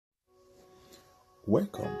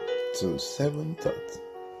Welcome to 7 Thoughts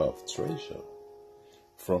of Treasure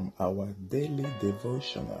from our daily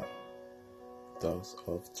devotional, Thoughts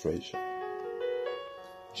of Treasure.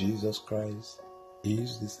 Jesus Christ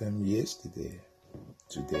is the same yesterday,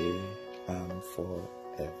 today, and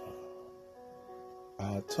forever.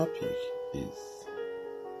 Our topic is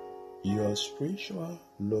your spiritual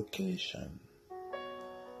location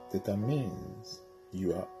determines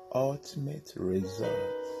your ultimate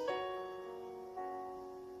results.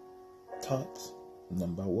 Thought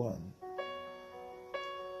number 1.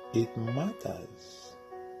 It matters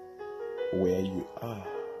where you are.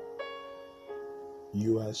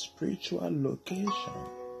 Your spiritual location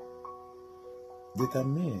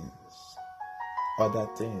determines other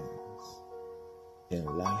things in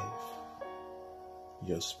life.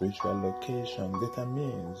 Your spiritual location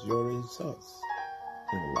determines your results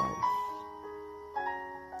in life.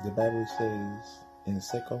 The Bible says in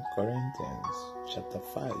 2 Corinthians chapter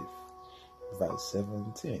 5, verse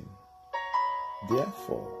 17,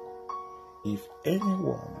 therefore, if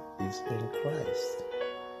anyone is in Christ,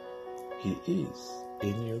 he is a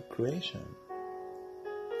new creation.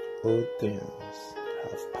 Old things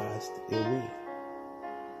have passed away.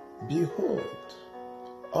 Behold,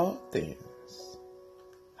 all things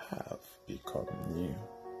have become new.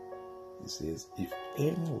 It says, if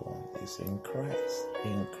anyone is in Christ,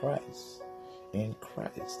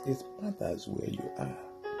 it matters where you are.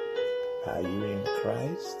 Are you in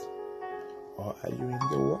Christ or are you in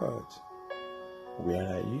the world? Where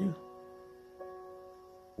are you?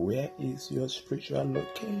 Where is your spiritual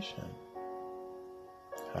location?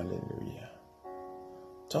 Hallelujah.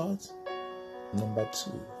 Thought number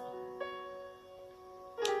 2.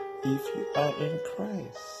 If you are in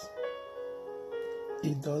Christ,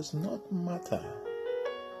 it does not matter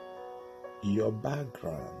your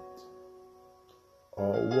background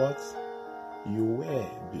or what you were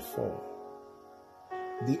before.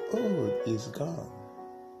 The old is gone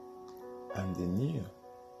and the new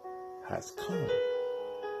has come.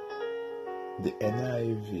 The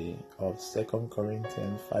NIV of 2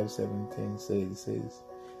 Corinthians 5:17 says,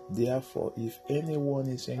 therefore, if anyone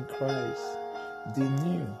is in Christ, the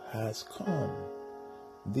new has come.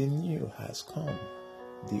 The new has come.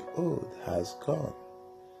 The old has gone.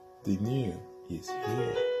 The new is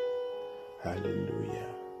here. Hallelujah.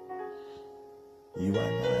 You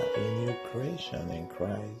are now a new creation in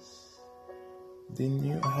Christ. The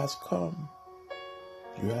new has come.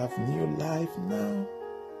 You have new life now.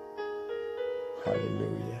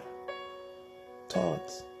 Hallelujah.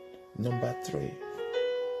 Thought number 3.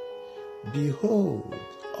 Behold,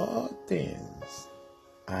 all things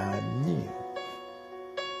are new.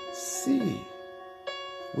 See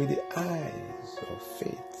with the eyes of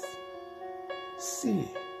faith. See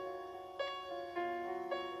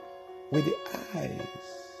with the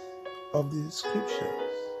eyes of the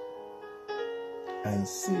scriptures, and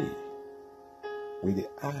see with the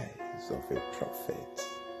eyes of a prophet.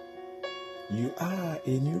 You are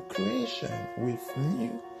a new creation with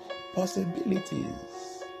new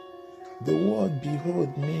possibilities. The word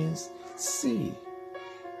behold means see.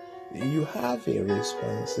 You have a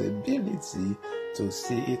responsibility to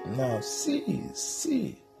see it now.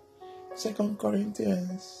 See. 2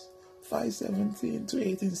 Corinthians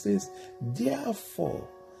 5:17-18 says, therefore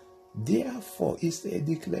is a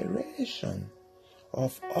declaration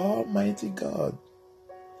of Almighty God.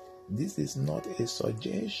 This is not a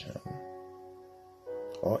suggestion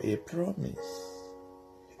or a promise.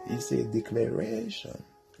 It's a declaration.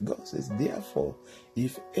 God says, therefore,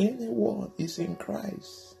 if anyone is in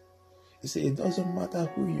Christ, he said, it doesn't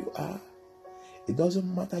matter who you are. It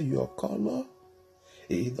doesn't matter your color.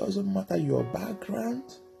 It doesn't matter your background.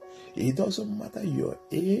 It doesn't matter your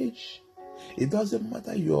age. It doesn't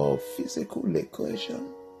matter your physical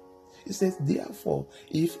location. It says, therefore,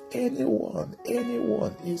 if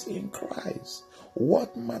anyone is in Christ,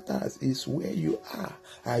 what matters is where you are.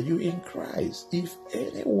 Are you in Christ? If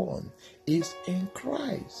anyone is in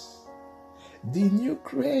Christ, the new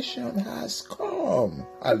creation has come.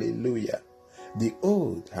 Hallelujah. The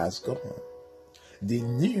old has gone. The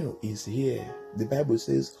new is here. The Bible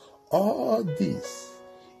says, all this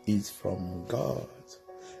is from God.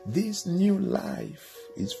 This new life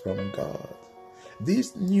is from God.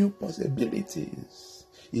 These new possibilities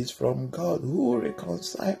is from God, who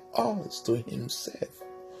reconciled us to himself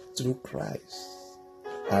through Christ.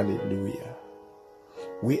 Hallelujah.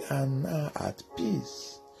 We are now at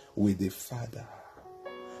peace with the Father.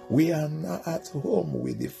 We are now at home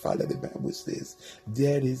with the Father. The Bible says,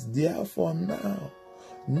 there is therefore now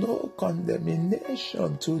no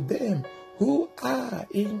condemnation to them who are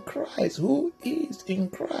in Christ, who is in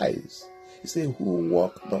Christ. He said, who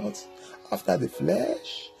walk not after the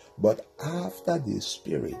flesh, but after the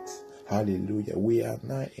Spirit. Hallelujah. We are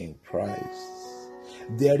now in Christ.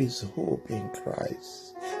 There is hope in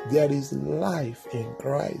Christ. There is life in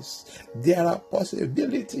Christ. There are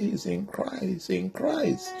possibilities in Christ. In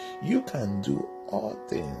Christ, you can do all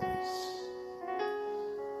things.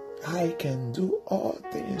 I can do all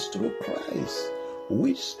things through Christ,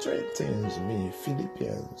 which strengthens me.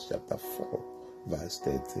 Philippians chapter 4, verse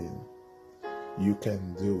 13. You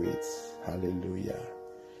can do it. Hallelujah.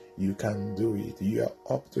 You can do it. You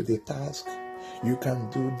are up to the task. You can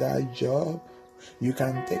do that job. You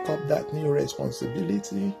can take up that new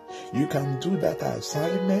responsibility. You can do that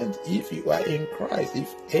assignment if you are in Christ.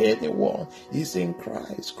 If anyone is in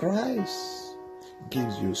Christ, Christ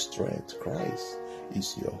gives you strength. Christ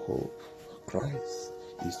is your hope. Christ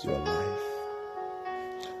is your life.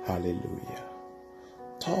 Hallelujah.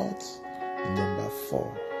 Thought number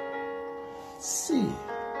 4. See,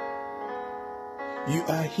 you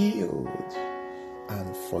are healed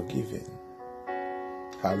and forgiven.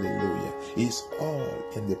 Hallelujah. It's all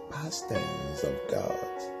in the past tense of God.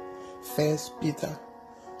 1 Peter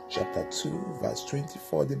chapter 2 verse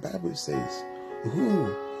 24, the Bible says,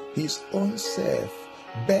 who his own self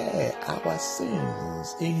bare our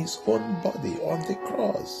sins in his own body on the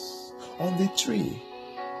cross, on the tree,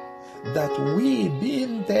 that we,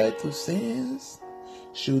 being dead to sins,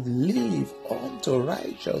 should live unto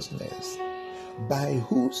righteousness, by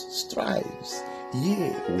whose stripes ye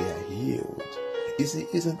we are healed. It's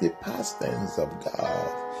in the past tense of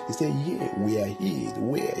God. He said, yea, we are healed.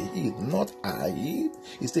 We are healed. Not are healed.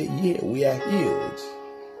 He said, yea, we are healed.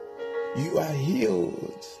 You are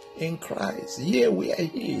healed in Christ. Yea, we are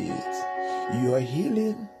healed. Your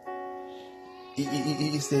healing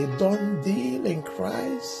is a done deal in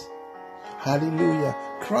Christ. Hallelujah.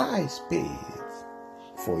 Christ paid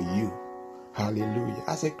for you. Hallelujah.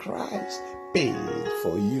 I say Christ paid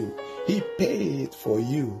for you. He paid for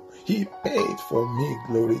you. He paid for me.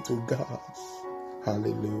 Glory to God.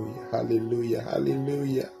 Hallelujah. Hallelujah.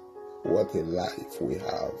 Hallelujah. What a life we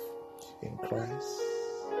have in Christ.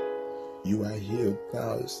 You are healed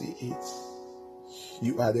now. See it.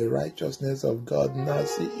 You are the righteousness of God now.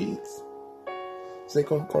 See it. 2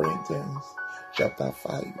 Corinthians chapter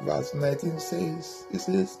 5 verse 19 says, it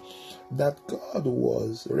says that God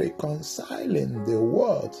was reconciling the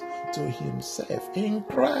world to himself in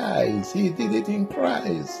Christ. He did it in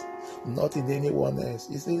Christ, not in anyone else.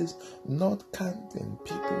 He says, not counting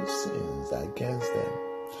people's sins against them.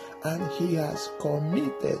 And he has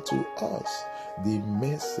committed to us the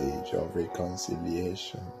message of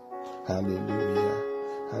reconciliation. Hallelujah.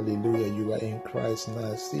 Hallelujah. You are in Christ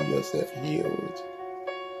now. See yourself healed.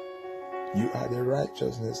 You are the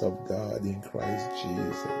righteousness of God in Christ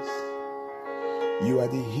Jesus. You are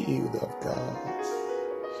the healed of God.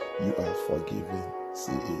 You are forgiven.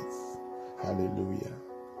 See it. Hallelujah.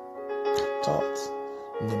 Thought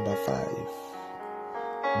number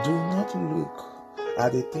 5. Do not look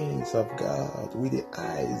at the things of God with the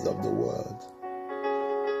eyes of the world,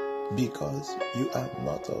 because you are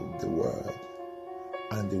not of the world,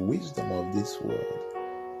 and the wisdom of this world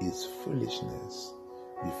is foolishness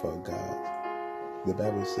before God. The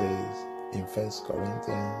Bible says in 1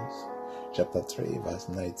 Corinthians chapter 3 verse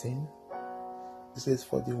 19, it says,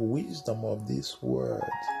 for the wisdom of this world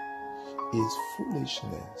is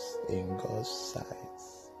foolishness in God's sight,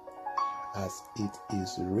 as it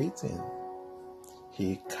is written,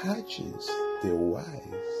 he catches the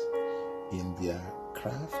wise in their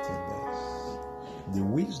craftiness. The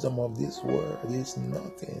wisdom of this world is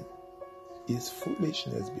nothing. It's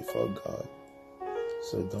foolishness before God.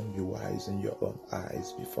 So don't be wise in your own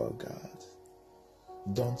eyes before God.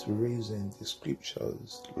 Don't reason the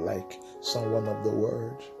scriptures like someone of the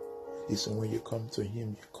word. It's when you come to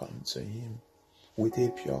him, you come to him with a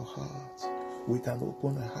pure heart, with an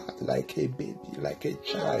open heart, like a baby, like a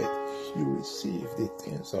child. You receive the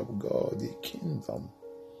things of God, the kingdom,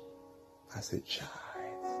 as a child,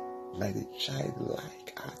 like a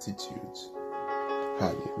childlike attitude.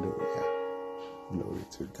 Hallelujah. Glory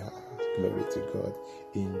to God. Glory to God.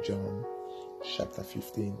 In John chapter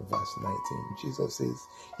 15 verse 19, Jesus says,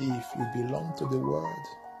 if you belong to the world,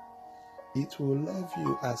 it will love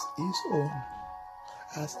you as its own.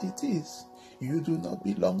 As it is, you do not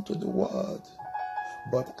belong to the world,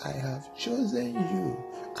 but I have chosen you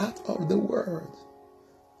out of the world.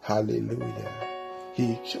 Hallelujah.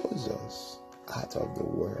 He chose us out of the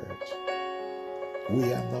world. We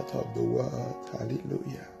are not of the world.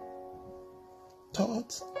 Hallelujah.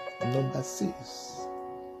 Thought number 6.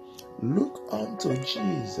 Look unto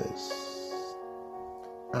Jesus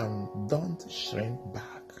and don't shrink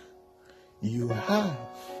back. You have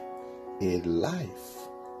a life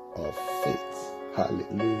of faith.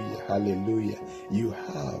 Hallelujah, hallelujah. You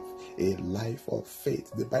have a life of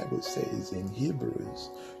faith. The Bible says in Hebrews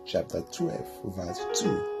chapter 12, verse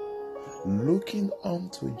 2, looking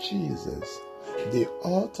unto Jesus, the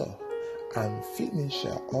author and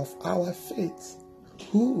finisher of our faith,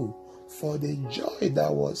 who for the joy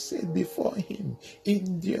that was set before him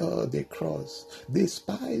endured the cross,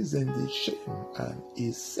 despising the shame, and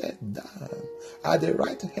is set down at the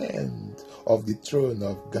right hand of the throne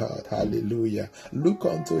of God. Hallelujah. Look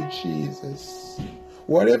unto Jesus.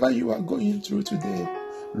 Whatever you are going through today,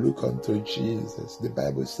 look unto Jesus. The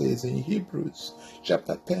Bible says in Hebrews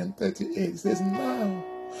chapter 10:38, it says, now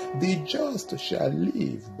the just shall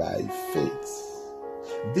live by faith.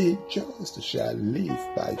 The just shall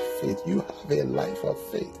live by faith. You have a life of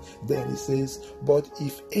faith. Then he says, but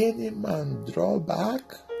if any man draw back,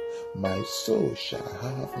 my soul shall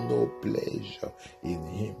have no pleasure in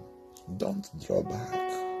him. Don't draw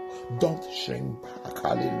back. Don't shrink back.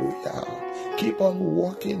 Hallelujah. Keep on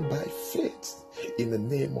walking by faith in the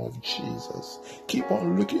name of Jesus. Keep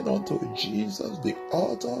on looking unto Jesus, the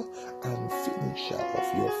author and finisher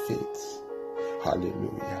of your faith.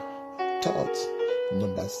 Hallelujah. Thought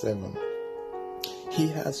number 7. He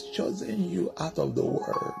has chosen you out of the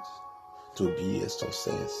world to be a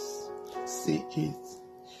success. See it.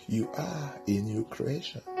 You are a new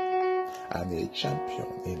creation and a champion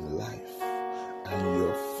in life, and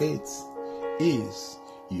your faith is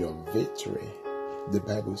your victory. The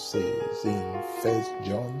Bible says in 1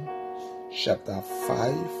 John chapter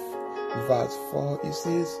 5 verse 4, it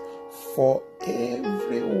says, for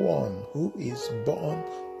everyone who is born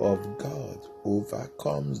of God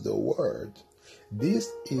overcomes the world. This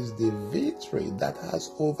is the victory that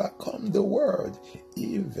has overcome the world,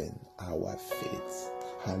 even our faith.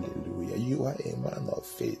 Hallelujah. You are a man of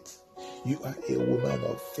faith. You are a woman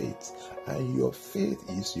of faith, and your faith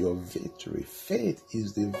is your victory. Faith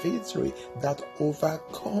is the victory that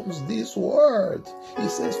overcomes this world. It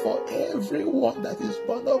says, for everyone that is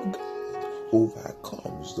born of God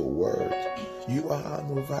overcomes the world. You are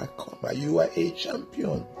an overcomer. You are a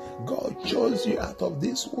champion. God chose you out of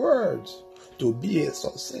this world to be a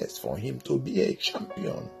success for him, to be a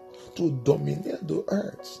champion, to dominate the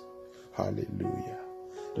earth. Hallelujah.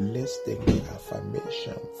 Let's take the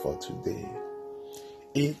affirmation for today.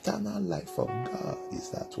 Eternal life of God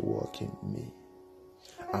is at work in me,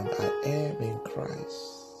 and I am in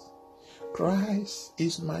Christ. Christ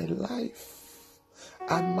is my life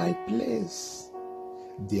and my place.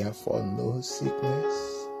 Therefore, no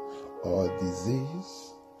sickness or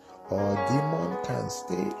disease or demon can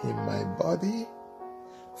stay in my body.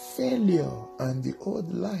 Failure and the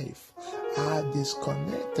old life are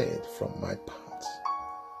disconnected from my path,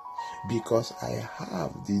 because I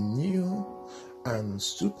have the new and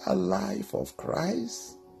super life of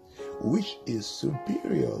Christ, which is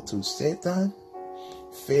superior to Satan,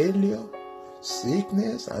 failure,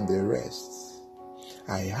 sickness, and the rest.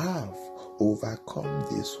 I have overcome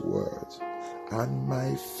this world, and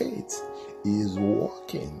my faith is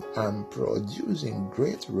working and producing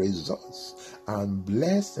great results and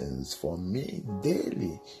blessings for me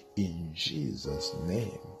daily in Jesus'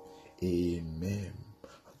 name. Amen.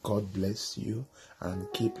 God bless you,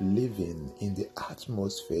 and keep living in the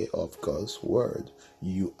atmosphere of God's word.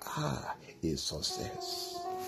 You are a success.